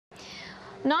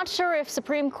Not sure if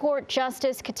Supreme Court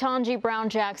Justice Ketanji Brown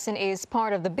Jackson is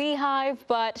part of the Beehive,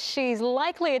 but she's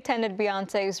likely attended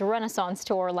Beyoncé's Renaissance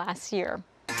tour last year.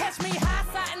 Catch me high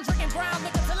side drinking brown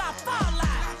liquor till I fall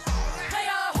like. Play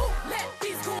a hoop, let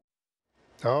these cool.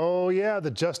 Oh, yeah, the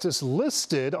justice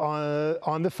listed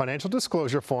on the financial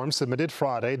disclosure form submitted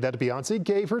Friday that Beyoncé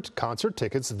gave her concert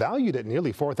tickets valued at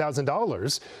nearly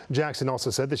 $4,000. Jackson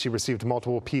also said that she received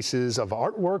multiple pieces of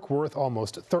artwork worth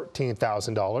almost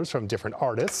 $13,000 from different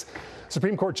artists.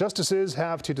 Supreme Court justices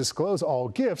have to disclose all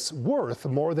gifts worth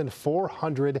more than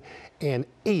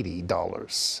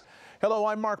 $480. Hello,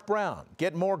 I'm Mark Brown.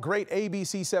 Get more great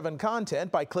ABC7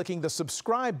 content by clicking the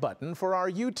subscribe button for our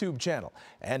YouTube channel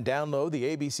and download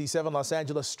the ABC7 Los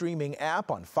Angeles streaming app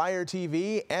on Fire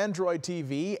TV, Android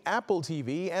TV, Apple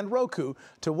TV, and Roku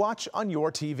to watch on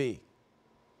your TV.